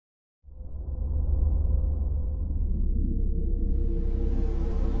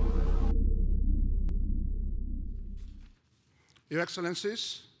Your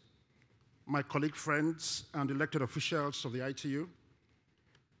Excellencies, my colleague friends and elected officials of the ITU,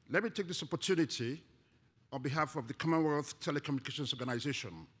 let me take this opportunity on behalf of the Commonwealth Telecommunications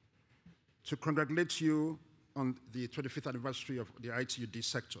Organization to congratulate you on the 25th anniversary of the ITU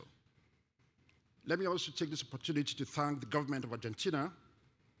sector. Let me also take this opportunity to thank the government of Argentina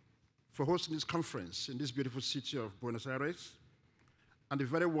for hosting this conference in this beautiful city of Buenos Aires, and a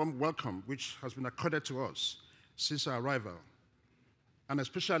very warm welcome which has been accorded to us since our arrival, and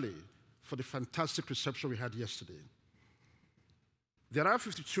especially for the fantastic reception we had yesterday. There are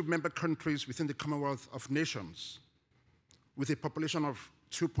 52 member countries within the Commonwealth of Nations with a population of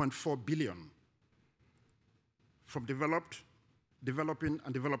 2.4 billion from developed, developing,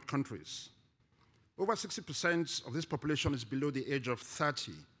 and developed countries. Over 60% of this population is below the age of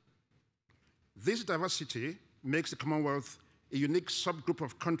 30. This diversity makes the Commonwealth a unique subgroup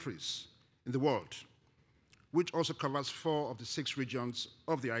of countries in the world, which also covers 4 of the 6 regions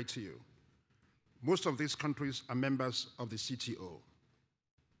of the ITU. Most of these countries are members of the CTO.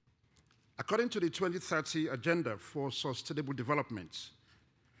 According to the 2030 Agenda for Sustainable Development,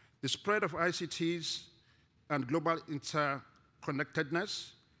 the spread of ICTs and global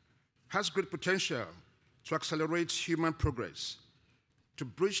interconnectedness has great potential to accelerate human progress, to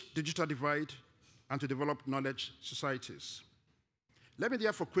bridge digital divide, and to develop knowledge societies. Let me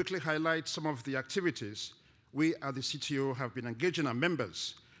therefore quickly highlight some of the activities we at the CTO have been engaging our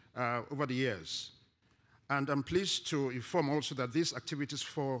members over the years. And I'm pleased to inform also that these activities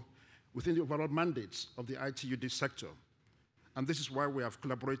fall within the overall mandates of the ITU sector. And this is why we have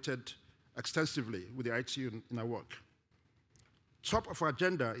collaborated extensively with the ITU in our work. Top of our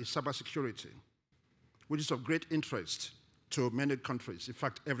agenda is cybersecurity, which is of great interest to many countries, in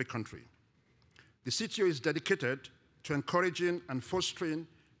fact, every country. The CTO is dedicated to encouraging and fostering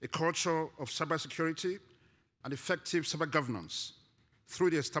a culture of cybersecurity and effective cyber governance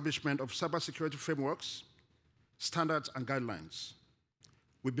through the establishment of cybersecurity frameworks, standards, and guidelines.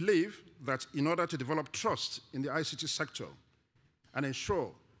 We believe that in order to develop trust in the ICT sector and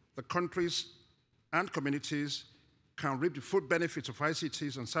ensure that countries and communities can reap the full benefits of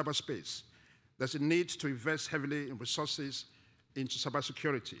ICTs and cyberspace, there's a need to invest heavily in resources into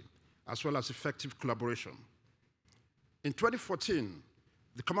cybersecurity, as well as effective collaboration. In 2014,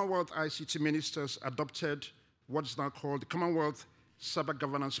 the Commonwealth ICT ministers adopted what is now called the Commonwealth Cyber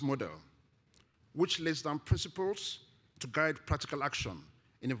Governance Model, which lays down principles to guide practical action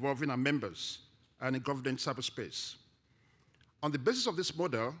in involving our members and in governing cyberspace. On the basis of this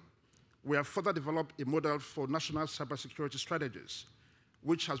model, we have further developed a model for national cybersecurity strategies,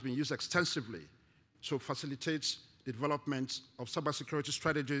 which has been used extensively to facilitate the development of cybersecurity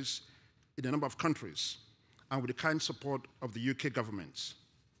strategies in a number of countries, and with the kind support of the UK government.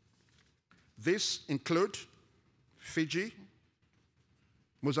 These include Fiji,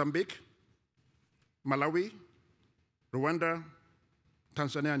 Mozambique, Malawi, Rwanda,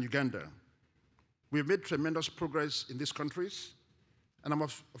 Tanzania, and Uganda. We have made tremendous progress in these countries, and I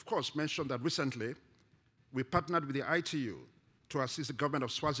must, of course, mention that recently we partnered with the ITU to assist the government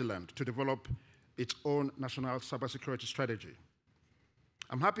of Swaziland to develop its own national cybersecurity strategy.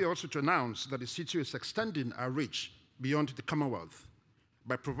 I'm happy also to announce that the CTU is extending our reach beyond the Commonwealth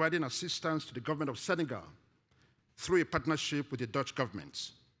by providing assistance to the government of Senegal through a partnership with the Dutch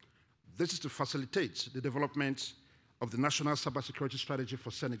government. This is to facilitate the development of the national cybersecurity strategy for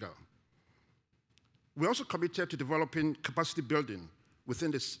Senegal. We're also committed to developing capacity building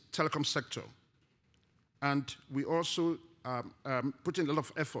within the telecom sector, and we also put in a lot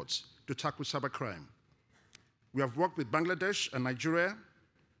of efforts to tackle cybercrime. We have worked with Bangladesh and Nigeria,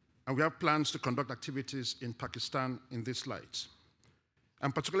 and we have plans to conduct activities in Pakistan in this light.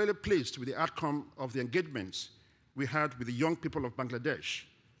 I'm particularly pleased with the outcome of the engagements we had with the young people of Bangladesh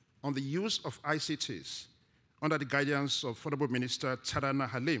on the use of ICTs under the guidance of Honorable Minister Tarana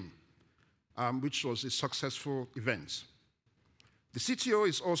Halim, which was a successful event. The CTO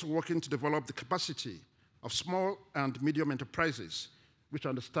is also working to develop the capacity of small and medium enterprises, which I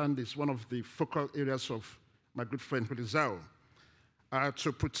understand is one of the focal areas of my good friend Zhao,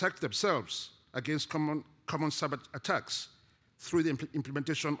 to protect themselves against common cyber attacks through the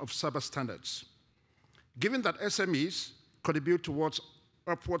implementation of cyber standards. Given that SMEs contribute towards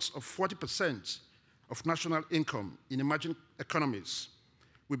upwards of 40% of national income in emerging economies,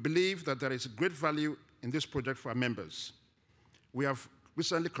 we believe that there is a great value in this project for our members. We have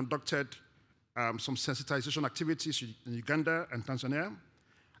recently conducted some sensitization activities in Uganda and Tanzania,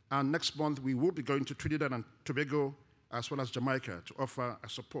 and next month we will be going to Trinidad and Tobago as well as Jamaica to offer our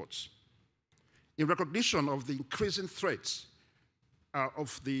support. In recognition of the increasing threats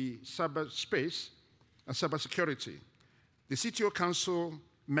of the cyberspace and cybersecurity, The CTO Council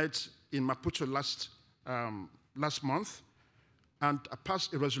met in Maputo last month and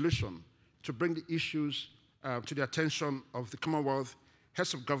passed a resolution to bring the issues to the attention of the Commonwealth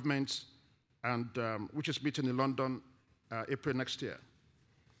Heads of Government, and which is meeting in London April next year.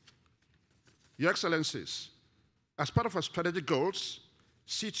 Your Excellencies, as part of our strategic goals,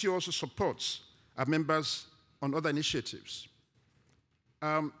 CTO also supports our members on other initiatives,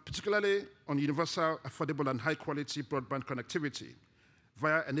 particularly on universal, affordable, and high-quality broadband connectivity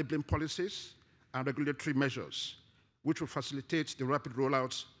via enabling policies and regulatory measures, which will facilitate the rapid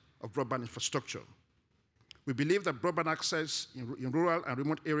rollout of broadband infrastructure. We believe that broadband access in rural and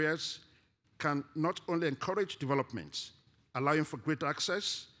remote areas can not only encourage development, allowing for greater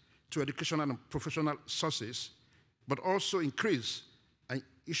access to educational and professional sources, but also increase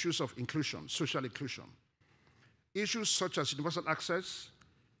issues of inclusion, social inclusion. Issues such as universal access,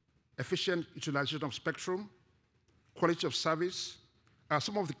 efficient utilization of spectrum, quality of service are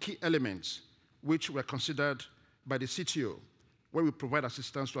some of the key elements which were considered by the CTO when we provide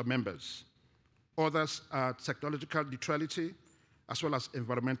assistance to our members. Others are technological neutrality as well as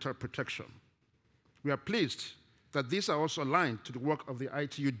environmental protection. We are pleased that these are also aligned to the work of the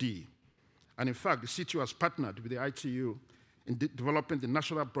ITUD. And in fact, the CTO has partnered with the ITU in developing the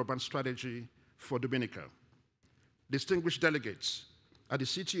National Broadband Strategy for Dominica. Distinguished delegates, at the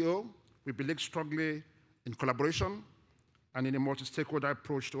CTO, we believe strongly in collaboration and in a multi-stakeholder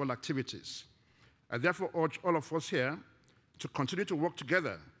approach to all activities. I therefore urge all of us here to continue to work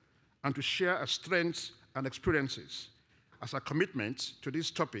together and to share our strengths and experiences, as our commitment to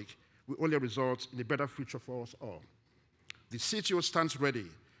this topic will only result in a better future for us all. The CTO stands ready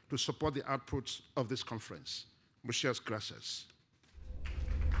to support the outputs of this conference. Muchas gracias.